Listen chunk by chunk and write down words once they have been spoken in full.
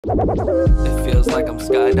It feels like I'm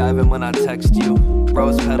skydiving when I text you.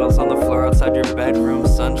 Rose petals on the floor outside your bedroom.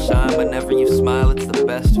 Sunshine, whenever you smile, it's the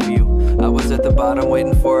best view. I was at the bottom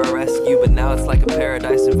waiting for a rescue, but now it's like a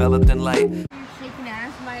paradise enveloped in light. You're shaking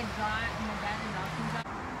ass, my dad and Dawson's.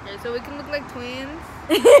 Okay, so we can look like twins.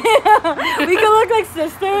 We can look like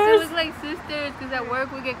sisters. We can look like sisters because at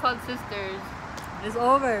work we get called sisters. It's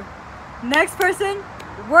over. Next person,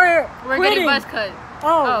 we're getting buzz cut.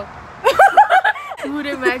 Oh. Dude,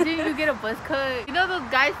 imagine you get a buzz cut. You know those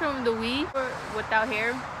guys from the Wii without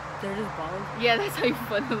hair? They're just bald. Yeah, that's how you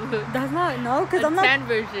want to look. That's not, no, because I'm not. tan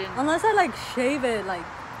version. Unless I like shave it, like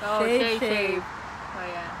shave. Oh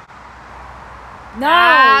yeah. No.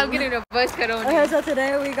 I'm getting a buzz cut on. Okay, so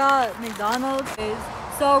today we got McDonald's.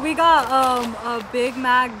 So we got a Big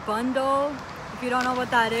Mac bundle. If you don't know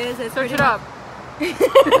what that is, it's search it up.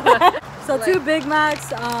 So 2 Big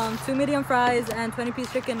Macs, 2 medium fries, and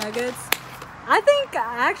 20-piece chicken nuggets. I think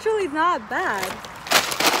actually it's not bad.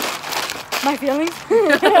 My feelings.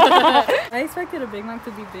 I expected a Big Mac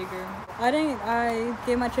to be bigger. I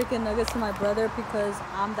gave my chicken nuggets to my brother because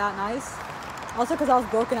I'm that nice. Also because I was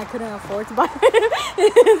broke and I couldn't afford to buy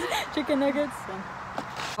his chicken nuggets.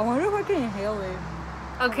 I wonder if I can inhale it.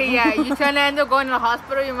 Okay, yeah, you're trying to end up going to the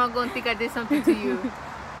hospital, your mom gonna think I did something to you.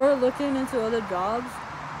 We're looking into other jobs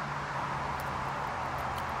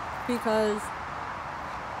because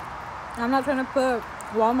I'm not trying to put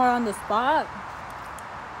Walmart on the spot.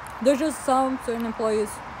 There's just some certain employees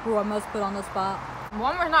who I must put on the spot.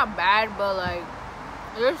 Walmart's not bad, but like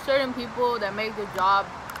there's certain people that make the job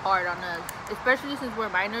hard on us, especially since we're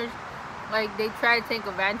minors. Like they try to take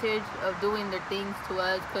advantage of doing their things to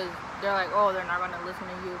us because they're like, oh, they're not gonna listen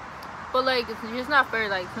to you. But like it's just not fair.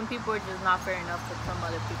 Like some people are just not fair enough with some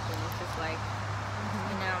other people. It's just like,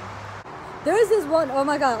 you know. There is this one, oh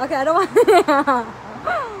my god, okay, I don't want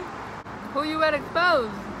Who you at expose?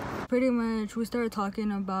 Pretty much, we started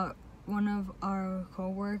talking about one of our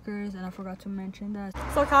co-workers, and I forgot to mention that.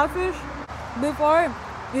 So Catfish, before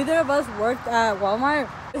either of us worked at Walmart,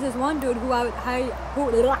 there's this one dude who You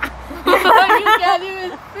can't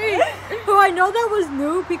even speak. who I know that was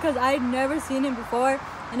new because I had never seen him before.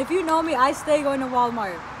 And if you know me, I stay going to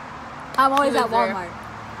Walmart. I'm always at Walmart.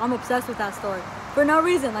 I'm obsessed with that store. For no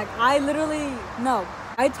reason. Like, I literally, no.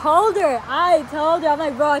 I told her. I'm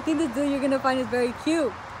like, bro, I think this dude you're going to find is very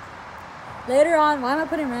cute. Later on, why am I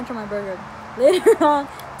putting ranch on my burger? Later on,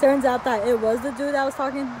 turns out that it was the dude I was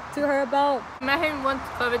talking to her about. I met him once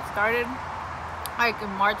COVID started. Like in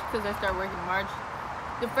March, because I started working in March.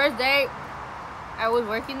 The first day I was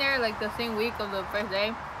working there, like the same week of the first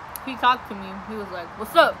day, he talked to me. He was like,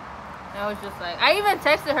 what's up? And I was just like, I even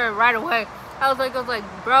texted her right away. I was like,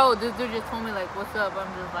 bro, this dude just told me like, what's up?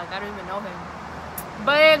 I'm just like, I don't even know him.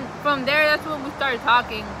 But then from there, that's when we started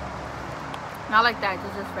talking. Not like that,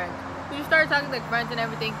 just as friends. We just started talking like friends and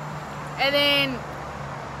everything. And then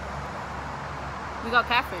we got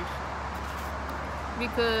catfished.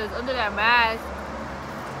 Because under that mask,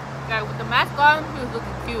 like with the mask on, he was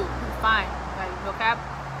looking cute. He was fine. Like, no cap.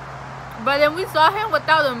 But then we saw him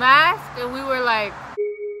without the mask, and we were like,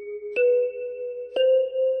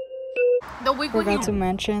 the week when Forgot to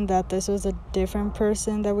mention that this was a different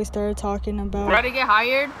person that we started talking about. Try to get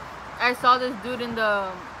hired, I saw this dude in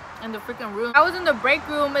the freaking room. I was in the break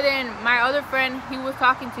room, and then my other friend, he was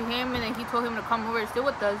talking to him, and then he told him to come over and sit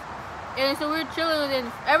with us. And so we were chilling,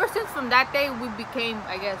 and ever since from that day, we became,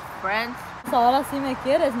 I guess, friends. So ahora sí me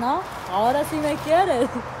quieres, ¿no? Ahora sí me quieres.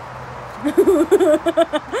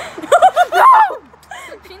 No!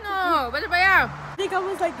 Chino, vete para allá. I think I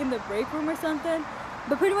was like in the break room or something.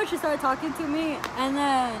 But pretty much he started talking to me, and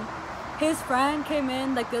then his friend came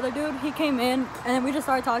in, like the other dude, he came in, and then we just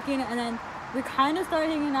started talking, and then we kind of started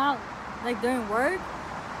hanging out like during work.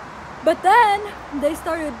 But then they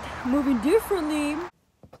started moving differently.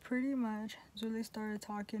 Pretty much Zuly started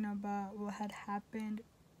talking about what had happened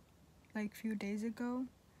like a few days ago,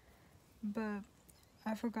 but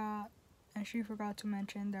I forgot, and she forgot to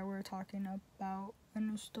mention that we're talking about a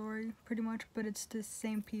new story pretty much, but it's the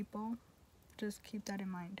same people. Just keep that in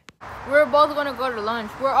mind. We're both gonna go to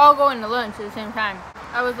lunch. We're all going to lunch at the same time.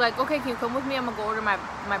 I was like, okay, can you come with me? I'm gonna go order my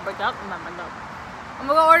McDonald's. I'm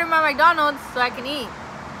gonna go order my McDonald's so I can eat.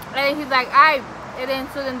 And he's like, aight. And then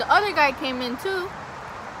so then the other guy came in too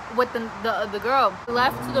with the girl. We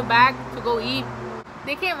left to the back to go eat.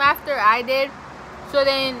 They came after I did. So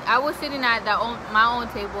then I was sitting at my own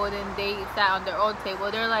table, and then they sat on their own table.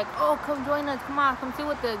 They're like, oh, come join us. Come on, come sit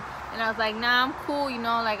with us. And I was like, nah, I'm cool, you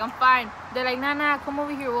know, like, I'm fine. They're like, nah, come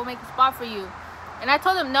over here. We'll make a spot for you. And I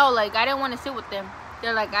told them no, like, I didn't want to sit with them.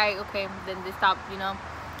 They're like, okay. Then they stopped, you know.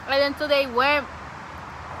 And then so they went,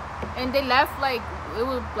 and they left, like, it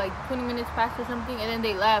was like 20 minutes past or something, and then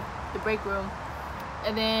they left the break room.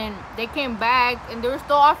 And then they came back and they were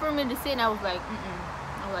still offering me to sit, and I was like,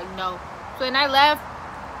 I was like, no. So then I left,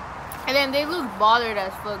 and then they looked bothered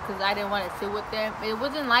as fuck because I didn't want to sit with them. It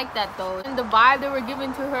wasn't like that though. And the vibe they were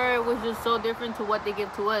giving to her was just so different to what they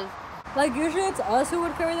give to us. Like, usually it's us who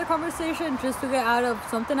would carry the conversation just to get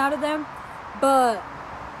something out of them. But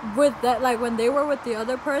with that, like, when they were with the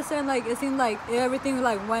other person, like, it seemed like everything,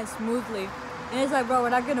 like, went smoothly. And it's like, bro, we're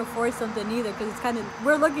not going to force something either, because it's kind of,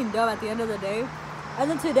 we're looking dumb at the end of the day. And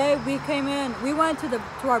then today, we came in, we went to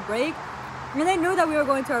our break, and they knew that we were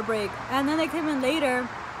going to our break. And then they came in later.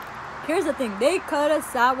 Here's the thing, they could have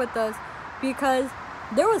sat with us because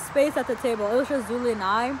there was space at the table. It was just Zuly and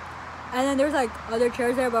I. And then there's, like, other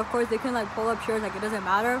chairs there, but of course, they can, like, pull up chairs, like, it doesn't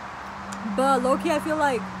matter. But low-key, I feel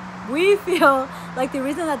like, we feel like the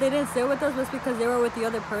reason that they didn't sit with us was because they were with the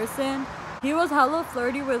other person. He was hella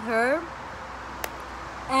flirty with her.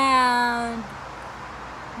 And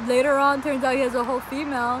later on, turns out he has a whole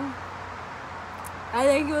female. I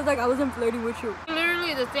think he was like, I wasn't flirting with you.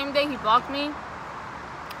 Literally the same day he blocked me,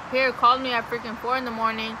 Pierre called me at freaking 4 in the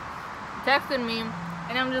morning, texted me,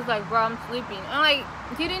 and I'm just like, bro, I'm sleeping. And like,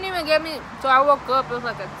 he didn't even get me, so I woke up, it was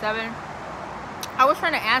like at 7. I was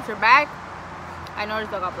trying to answer back. I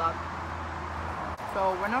noticed I got blocked.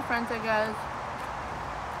 So we're not friends, I guess.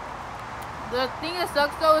 The thing that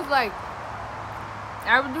sucks though is like,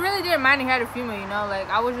 I really didn't mind he had a female, you know,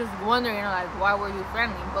 like I was just wondering, you know, like why were you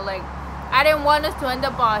friendly? But like, I didn't want us to end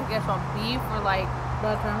up on, I guess, on beef or like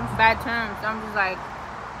bad terms. I'm just like,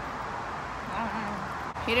 I don't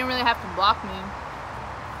know. He didn't really have to block me.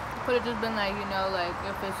 Could have just been like, you know, like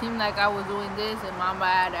if it seemed like I was doing this and my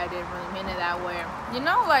bad, I didn't really mean it that way. You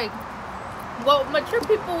know, like what mature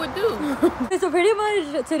people would do. So pretty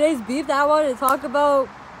much today's beef that I wanted to talk about,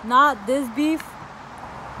 not this beef,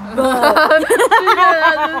 but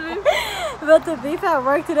but the beef at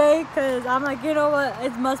work today, because I'm like, you know what,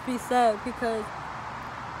 it must be said because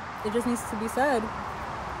it just needs to be said.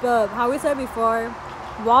 But how we said before,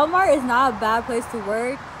 Walmart is not a bad place to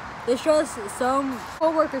work. It's just some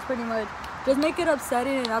co-workers pretty much just make it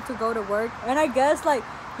upsetting enough to go to work. And I guess, like,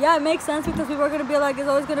 yeah, it makes sense because people are going to be like, it's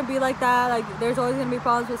always going to be like that. Like, there's always going to be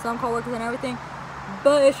problems with some co-workers and everything.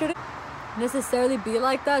 But it shouldn't necessarily be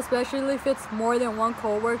like that, especially if it's more than one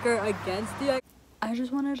co-worker against you. I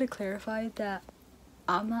just wanted to clarify that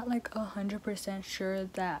I'm not, like, 100% sure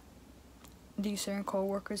that these certain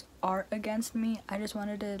co-workers are against me. I just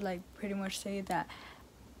wanted to, like, pretty much say that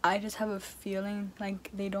I just have a feeling like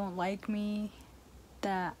they don't like me,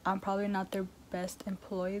 that I'm probably not their best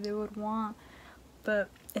employee they would want, but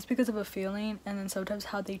it's because of a feeling. And then sometimes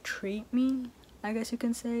how they treat me, I guess you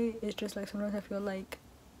can say, it's just like sometimes I feel like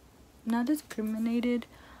not discriminated,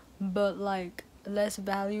 but like less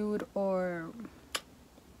valued or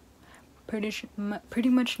pretty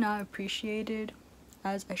much not appreciated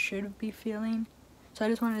as I should be feeling. So I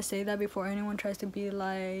just wanted to say that before anyone tries to be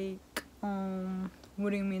like, what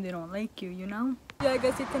do you mean they don't like you, you know? Yeah, I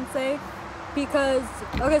guess you can say. Because,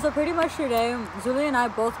 okay, so pretty much today, Zuly and I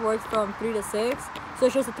both worked from 3 to 6. So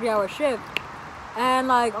it's just a 3-hour shift. And,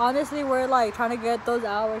 like, honestly, we're, like, trying to get those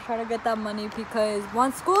hours, trying to get that money. Because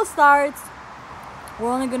once school starts, we're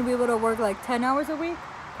only going to be able to work, like, 10 hours a week.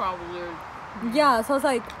 Probably. Yeah, so it's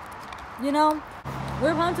like, you know,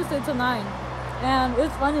 we're planning to stay till 9. And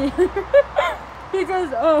it's funny. Because,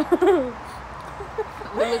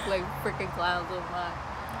 we look like freaking clowns of mine.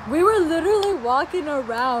 We were literally walking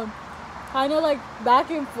around, kind of like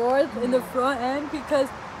back and forth in the front end because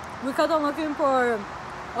we kept on looking for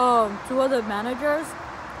 2 of the managers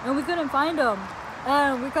and we couldn't find them.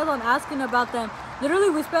 And we kept on asking about them. Literally,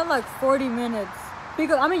 we spent like 40 minutes.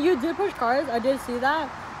 Because, I mean, you did push cars, I did see that.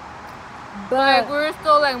 But like, we're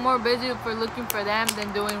still like more busy for looking for them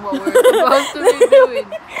than doing what we're supposed to be doing,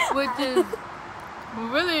 which is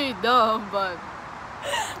really dumb, but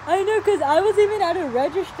I know, because I was even at a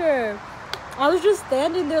register. I was just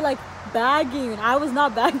standing there like bagging. I was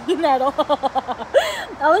not bagging at all.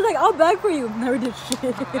 I was like, I'll bag for you. Never did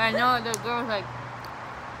shit. I know, the girl was like,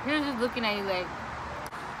 he was just looking at you like,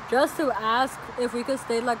 just to ask if we could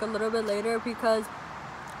stay like a little bit later because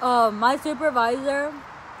my supervisor,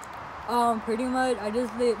 pretty much I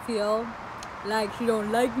just didn't feel like she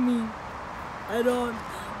don't like me. I don't.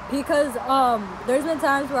 Because there's been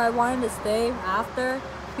times where I wanted to stay after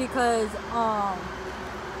because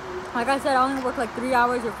like I said, I only work like 3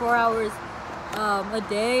 hours or 4 hours a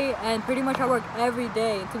day, and pretty much I work every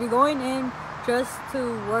day. To be going in just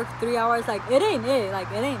to work 3 hours, like it ain't,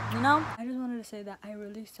 you know? I just wanted to say that I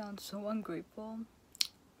really sound so ungrateful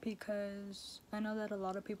because I know that a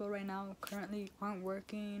lot of people right now currently aren't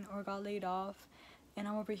working or got laid off, and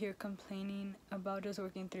I'm over here complaining about just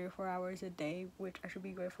working 3 or 4 hours a day, which I should be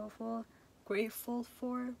grateful for.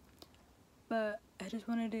 But I just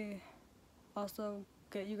wanted to also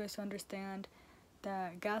get you guys to understand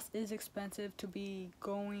that gas is expensive to be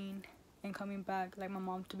going and coming back. Like my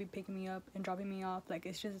mom to be picking me up and dropping me off, like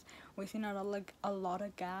it's just wasting out like a lot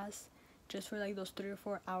of gas just for like those 3 or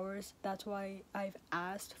 4 hours. That's why I've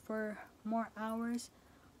asked for more hours,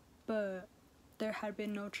 but there had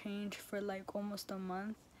been no change for like almost a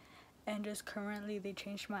month, and just currently they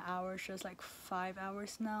changed my hours just like 5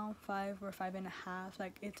 hours now, 5 or 5.5.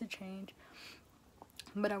 Like it's a change,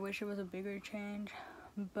 but I wish it was a bigger change,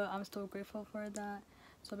 but I'm still grateful for that.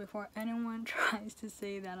 So before anyone tries to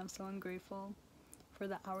say that I'm so ungrateful for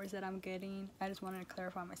the hours that I'm getting, I just wanted to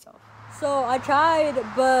clarify myself. So I tried,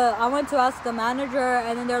 but I went to ask the manager,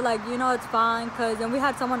 and then they're like, you know, it's fine, because then we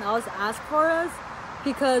had someone else ask for us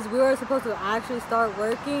because we were supposed to actually start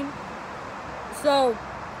working. So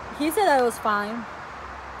he said that it was fine.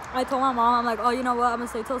 I told my mom, I'm like, oh, you know what, I'm gonna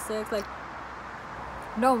stay till 6, like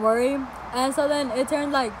don't worry. And so then it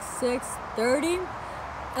turned like 6:30,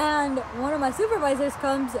 and one of my supervisors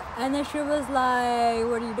comes, and then she was like,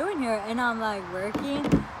 what are you doing here? And I'm like, working.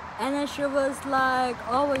 And then she was like,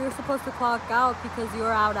 oh, well, you're supposed to clock out because you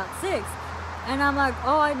were out at 6. And I'm like,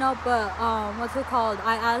 oh, I know, but what's it called,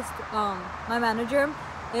 I asked my manager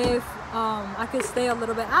if I could stay a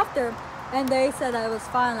little bit after, and they said that it was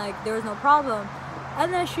fine, like there was no problem.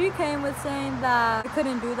 And then she came with saying that I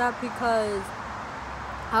couldn't do that because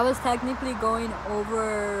I was technically going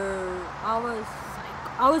over,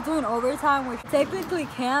 I was doing overtime, which technically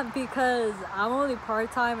can't because I'm only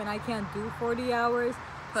part-time and I can't do 40 hours.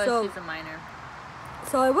 Plus So she's a minor.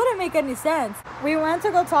 So it wouldn't make any sense. We went to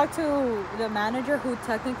go talk to the manager, who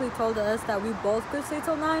technically told us that we both could stay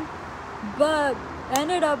till 9, but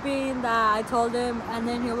ended up being that I told him, and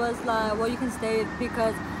then he was like, well, you can stay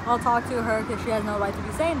because I'll talk to her because she has no right to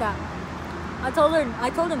be saying that. I told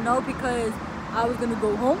him no because I was gonna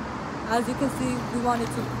go home. As you can see, we wanted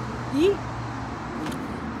to eat.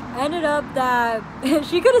 Ended up that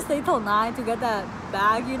she could have stayed till 9 to get that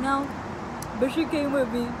bag, you know, but she came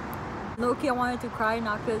with me. Low-key, I wanted to cry,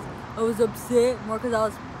 not because I was upset, more because I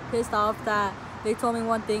was pissed off that they told me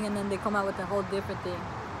one thing and then they come out with a whole different thing.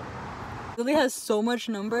 Zuly has so much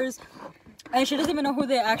numbers, and she doesn't even know who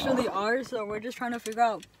they actually are, so we're just trying to figure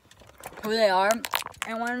out who they are.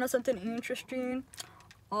 And want to know something interesting?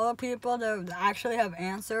 All the people that actually have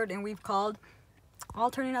answered and we've called,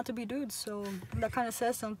 all turning out to be dudes, so that kind of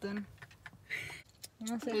says something.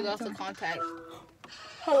 We lost the contact.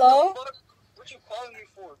 Hello? What you calling me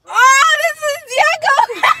for, bro? Oh, this is Diego!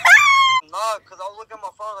 Nah, because I was looking at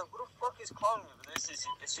my phone like, who the fuck is calling me? But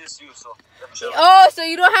it's just you, so I'm chill. Oh, so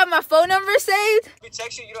you don't have my phone number saved? We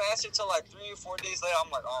text you, you don't answer till like 3 or 4 days later.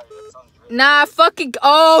 I'm like, alright, that sounds great. Nah, fucking.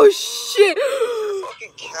 Oh, shit.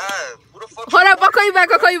 Fucking cab. Who the fuck? Hold up, I'll call you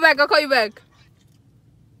back. I'll call you back.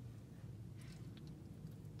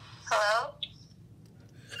 Hello?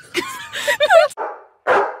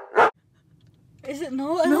 Is it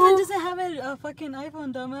no? Everyone doesn't have a fucking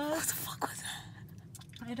iPhone, dumbass. What the fuck was that?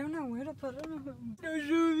 I don't know where to put it. No,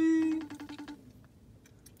 show me.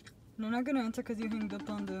 No, I'm not gonna answer because you hanged up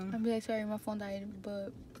on them. I'll be like, sorry, my phone died,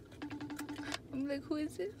 but I'm like, who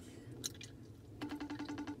is this?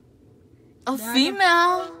 A Yeah,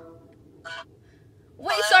 female?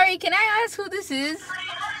 Wait, sorry, can I ask who this is?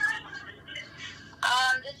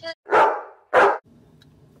 This is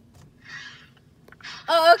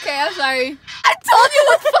Oh, okay, I'm sorry. I told you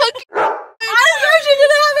what fuck. I thought she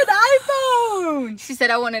didn't have an iPhone! She said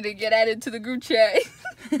I wanted to get added to the group chat.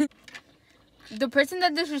 The person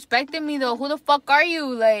that disrespected me though, who the fuck are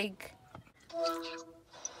you? Like, hello.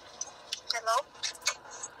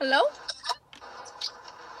 hello?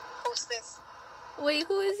 Who's this? Wait,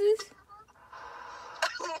 who is this?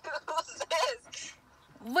 Who's this?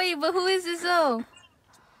 Wait, but who is this though?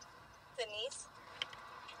 Denise.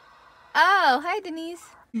 Oh, hi Denise.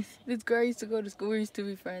 This girl used to go to school. We used to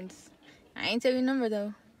be friends. I ain't tell your number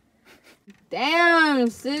though. Damn,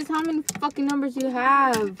 sis, how many fucking numbers you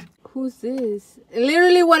have? Who's this?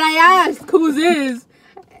 Literally what I asked. Who's this?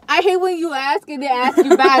 I hate when you ask and they ask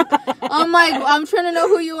you back. I'm like, I'm trying to know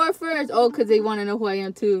who you are first. Oh, because they want to know who I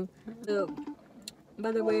am too. So,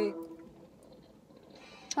 by the way,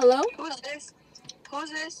 Hello? Who's this?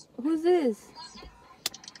 Who's this? Who's this?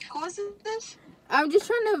 Who's this? I'm just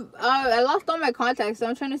trying to, I lost all my contacts, so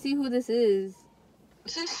I'm trying to see who this is.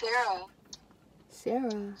 This is Sarah.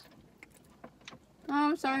 Sarah. Oh,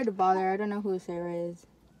 I'm sorry to bother. I don't know who Sarah is.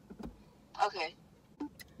 Okay.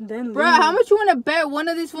 then Bruh, how much you want to bet one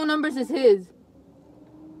of these phone numbers is his?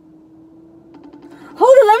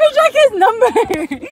 Hold on, let me check his number.